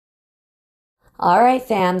All right,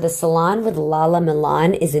 fam. The Salon with LaLa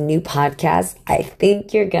Milan is a new podcast I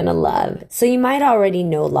think you're gonna love. So you might already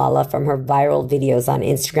know LaLa from her viral videos on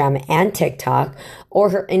Instagram and TikTok, or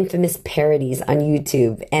her infamous parodies on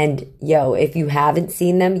YouTube. And yo, if you haven't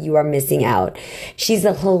seen them, you are missing out. She's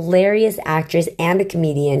a hilarious actress and a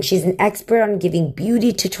comedian. She's an expert on giving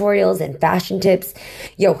beauty tutorials and fashion tips.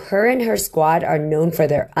 Yo, her and her squad are known for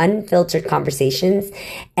their unfiltered conversations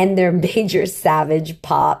and their major savage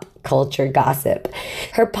pop culture gossip.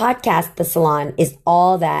 Her podcast, The Salon, is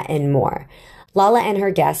all that and more. LaLa and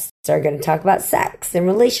her guests are going to talk about sex and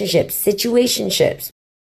relationships, situationships.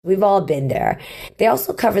 We've all been there. They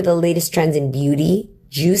also cover the latest trends in beauty,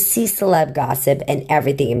 juicy celeb gossip, and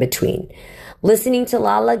everything in between. Listening to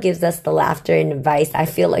LaLa gives us the laughter and advice I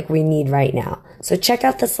feel like we need right now. So check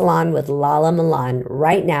out The Salon with LaLa Milan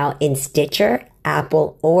right now in Stitcher,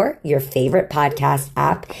 Apple, or your favorite podcast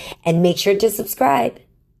app, and make sure to subscribe.